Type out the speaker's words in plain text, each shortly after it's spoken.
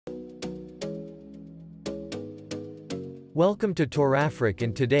Welcome to Tourafric,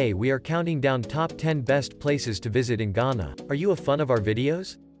 and today we are counting down top 10 best places to visit in Ghana. Are you a fan of our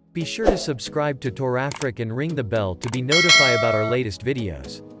videos? Be sure to subscribe to Tourafric and ring the bell to be notified about our latest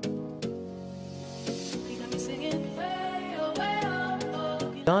videos.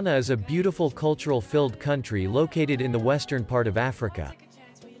 Ghana is a beautiful cultural-filled country located in the western part of Africa.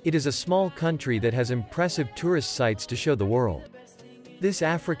 It is a small country that has impressive tourist sites to show the world. This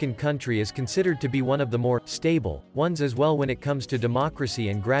African country is considered to be one of the more stable ones as well when it comes to democracy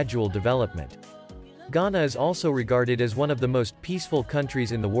and gradual development. Ghana is also regarded as one of the most peaceful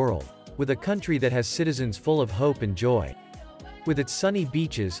countries in the world, with a country that has citizens full of hope and joy. With its sunny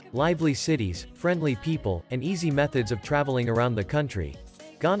beaches, lively cities, friendly people, and easy methods of traveling around the country,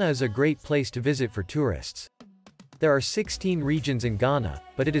 Ghana is a great place to visit for tourists. There are 16 regions in Ghana,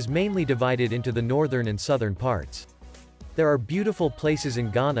 but it is mainly divided into the northern and southern parts. There are beautiful places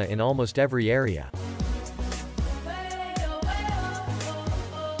in Ghana in almost every area.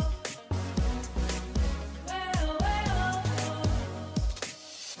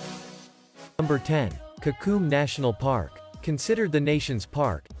 Number 10. Kakum National Park. Considered the nation's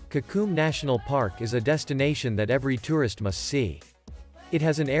park, Kakum National Park is a destination that every tourist must see. It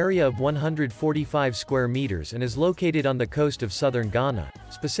has an area of 145 square meters and is located on the coast of southern Ghana,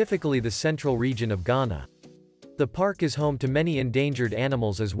 specifically the central region of Ghana. The park is home to many endangered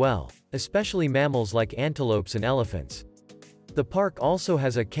animals as well, especially mammals like antelopes and elephants. The park also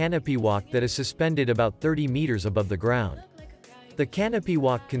has a canopy walk that is suspended about 30 meters above the ground. The canopy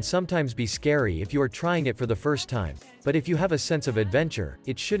walk can sometimes be scary if you are trying it for the first time, but if you have a sense of adventure,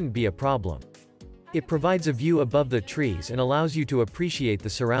 it shouldn't be a problem. It provides a view above the trees and allows you to appreciate the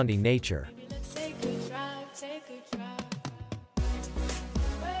surrounding nature.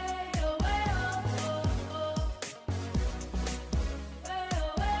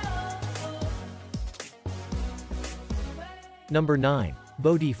 Number 9.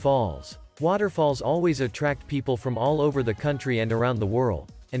 Bodie Falls. Waterfalls always attract people from all over the country and around the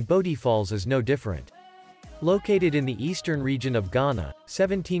world, and Bodie Falls is no different. Located in the eastern region of Ghana,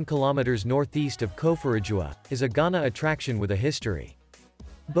 17 kilometers northeast of Koforidua, is a Ghana attraction with a history.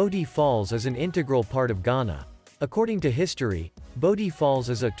 Bodie Falls is an integral part of Ghana. According to history, Bodie Falls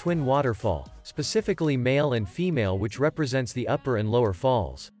is a twin waterfall, specifically male and female, which represents the upper and lower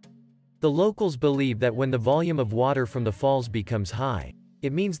falls. The locals believe that when the volume of water from the falls becomes high,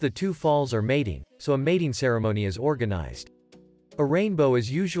 it means the two falls are mating, so a mating ceremony is organized. A rainbow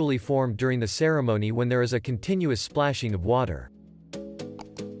is usually formed during the ceremony when there is a continuous splashing of water.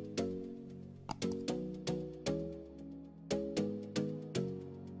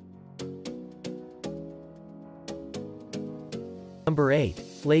 Number 8.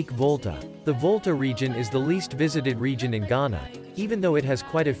 Lake Volta. The Volta region is the least visited region in Ghana, even though it has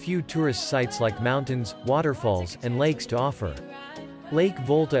quite a few tourist sites like mountains, waterfalls, and lakes to offer. Lake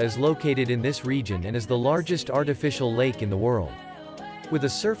Volta is located in this region and is the largest artificial lake in the world. With a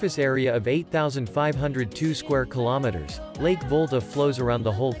surface area of 8,502 square kilometers, Lake Volta flows around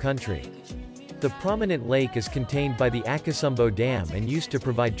the whole country. The prominent lake is contained by the Akosombo Dam and used to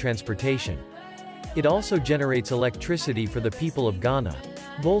provide transportation. It also generates electricity for the people of Ghana.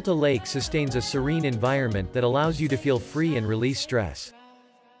 Volta Lake sustains a serene environment that allows you to feel free and release stress.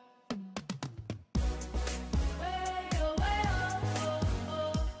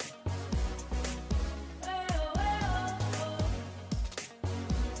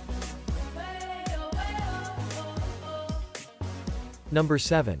 Number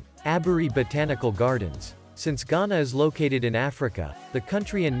 7. Aburi Botanical Gardens. Since Ghana is located in Africa, the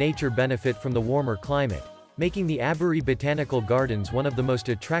country and nature benefit from the warmer climate, making the Aburi Botanical Gardens one of the most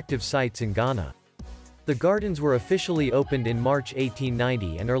attractive sites in Ghana. The gardens were officially opened in March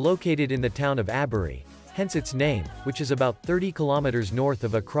 1890 and are located in the town of Aburi, hence its name, which is about 30 kilometers north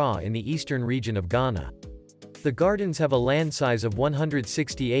of Accra in the eastern region of Ghana. The gardens have a land size of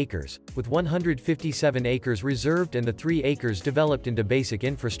 160 acres, with 157 acres reserved and the 3 acres developed into basic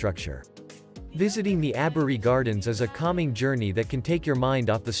infrastructure. Visiting the Aburi Gardens is a calming journey that can take your mind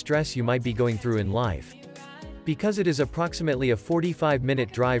off the stress you might be going through in life. Because it is approximately a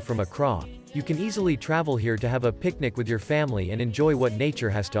 45-minute drive from Accra, you can easily travel here to have a picnic with your family and enjoy what nature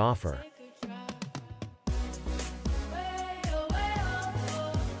has to offer.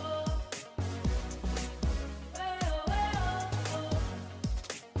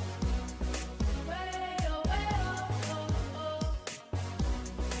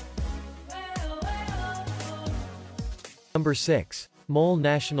 Number 6. Mole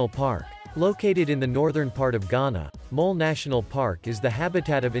National Park. Located in the northern part of Ghana, Mole National Park is the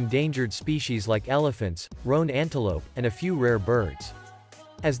habitat of endangered species like elephants, roan antelope, and a few rare birds.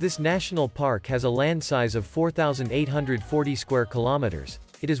 As this national park has a land size of 4,840 square kilometers,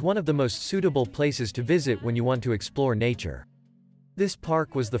 it is one of the most suitable places to visit when you want to explore nature. This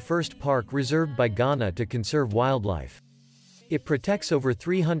park was the first park reserved by Ghana to conserve wildlife. It protects over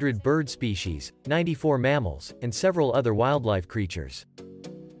 300 bird species, 94 mammals, and several other wildlife creatures.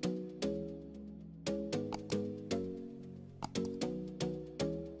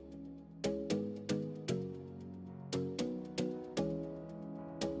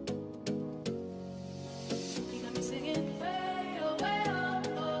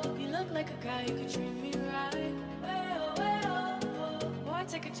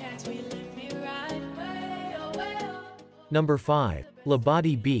 Number 5.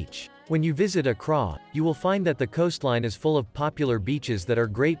 Labadi Beach. When you visit Accra, you will find that the coastline is full of popular beaches that are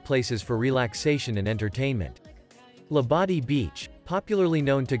great places for relaxation and entertainment. Labadi Beach, popularly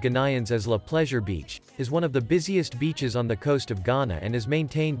known to Ghanaians as La Pleasure Beach, is one of the busiest beaches on the coast of Ghana and is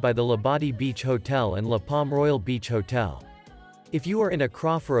maintained by the Labadi Beach Hotel and La Palm Royal Beach Hotel. If you are in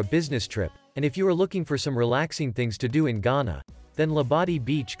Accra for a business trip, and if you are looking for some relaxing things to do in Ghana, then Labadi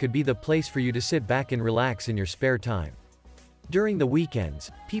Beach could be the place for you to sit back and relax in your spare time. During the weekends,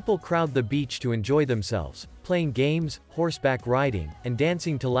 people crowd the beach to enjoy themselves, playing games, horseback riding, and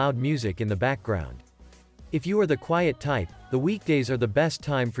dancing to loud music in the background. If you are the quiet type, the weekdays are the best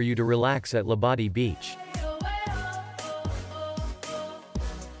time for you to relax at Labadi Beach.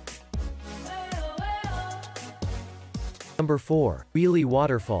 Number 4. Wheelie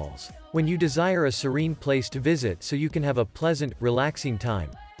Waterfalls. When you desire a serene place to visit so you can have a pleasant, relaxing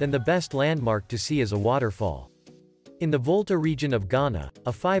time, then the best landmark to see is a waterfall. In the Volta region of Ghana,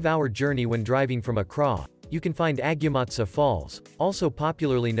 a 5-hour journey when driving from Accra, you can find Aguamatsa Falls, also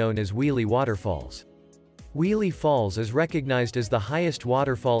popularly known as Wheelie Waterfalls. Wheelie Falls is recognized as the highest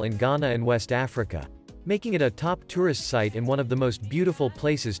waterfall in Ghana and West Africa, making it a top tourist site and one of the most beautiful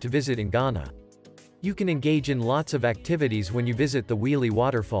places to visit in Ghana. You can engage in lots of activities when you visit the Wheelie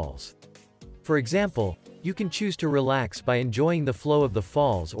Waterfalls. For example, you can choose to relax by enjoying the flow of the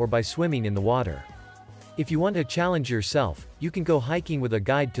falls or by swimming in the water. If you want to challenge yourself, you can go hiking with a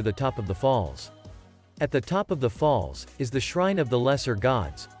guide to the top of the falls. At the top of the falls is the Shrine of the Lesser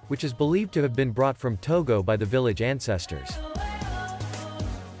Gods, which is believed to have been brought from Togo by the village ancestors.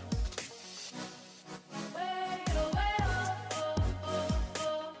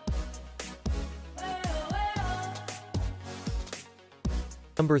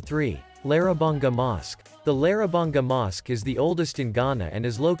 Number 3. Larabanga Mosque. The Larabanga Mosque is the oldest in Ghana and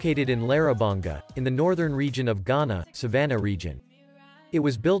is located in Larabanga, in the northern region of Ghana, Savannah region. It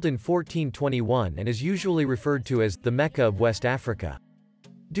was built in 1421 and is usually referred to as the Mecca of West Africa.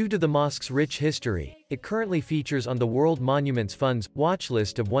 Due to the mosque's rich history, it currently features on the World Monuments Fund's watch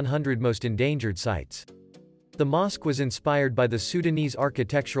list of 100 most endangered sites. The mosque was inspired by the Sudanese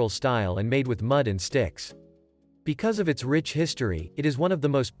architectural style and made with mud and sticks. Because of its rich history, it is one of the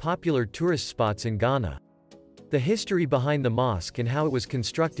most popular tourist spots in Ghana. The history behind the mosque and how it was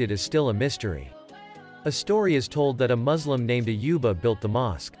constructed is still a mystery. A story is told that a Muslim named Ayuba built the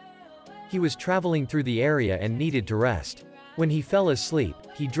mosque. He was traveling through the area and needed to rest. When he fell asleep,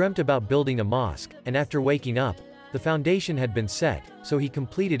 he dreamt about building a mosque, and after waking up, the foundation had been set, so he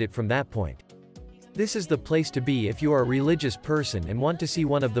completed it from that point. This is the place to be if you are a religious person and want to see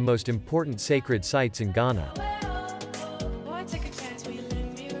one of the most important sacred sites in Ghana.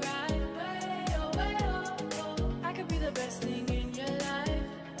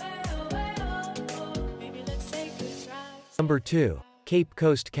 Number 2. Cape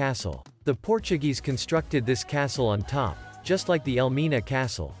Coast Castle. The Portuguese constructed this castle on top, just like the Elmina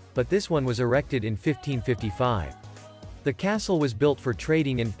Castle, but this one was erected in 1555. The castle was built for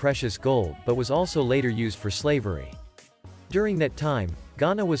trading in precious gold but was also later used for slavery. During that time,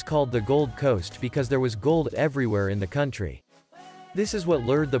 Ghana was called the Gold Coast because there was gold everywhere in the country. This is what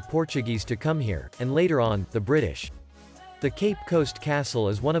lured the Portuguese to come here, and later on, the British. The Cape Coast Castle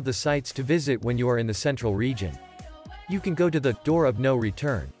is one of the sites to visit when you are in the central region. You can go to the Door of No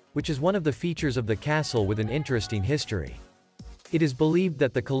Return, which is one of the features of the castle with an interesting history. It is believed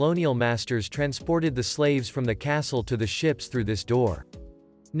that the colonial masters transported the slaves from the castle to the ships through this door.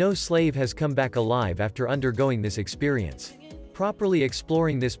 No slave has come back alive after undergoing this experience. Properly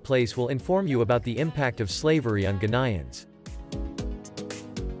exploring this place will inform you about the impact of slavery on Ghanaians.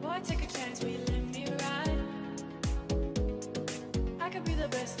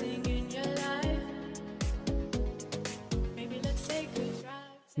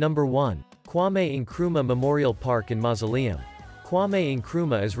 Number 1. Kwame Nkrumah Memorial Park and Mausoleum. Kwame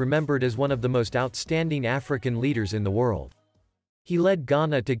Nkrumah is remembered as one of the most outstanding African leaders in the world. He led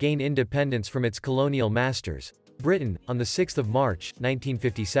Ghana to gain independence from its colonial masters, Britain, on 6 March,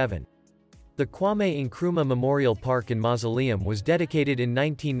 1957. The Kwame Nkrumah Memorial Park and Mausoleum was dedicated in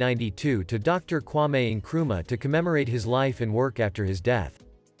 1992 to Dr. Kwame Nkrumah to commemorate his life and work after his death.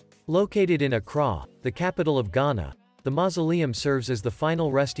 Located in Accra, the capital of Ghana, the mausoleum serves as the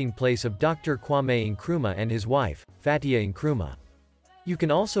final resting place of Dr. Kwame Nkrumah and his wife, Fatia Nkrumah. You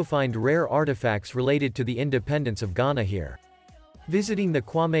can also find rare artifacts related to the independence of Ghana here. Visiting the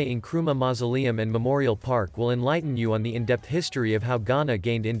Kwame Nkrumah Mausoleum and Memorial Park will enlighten you on the in-depth history of how Ghana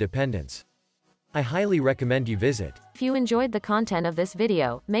gained independence. I highly recommend you visit. If you enjoyed the content of this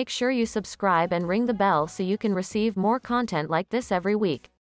video, make sure you subscribe and ring the bell so you can receive more content like this every week.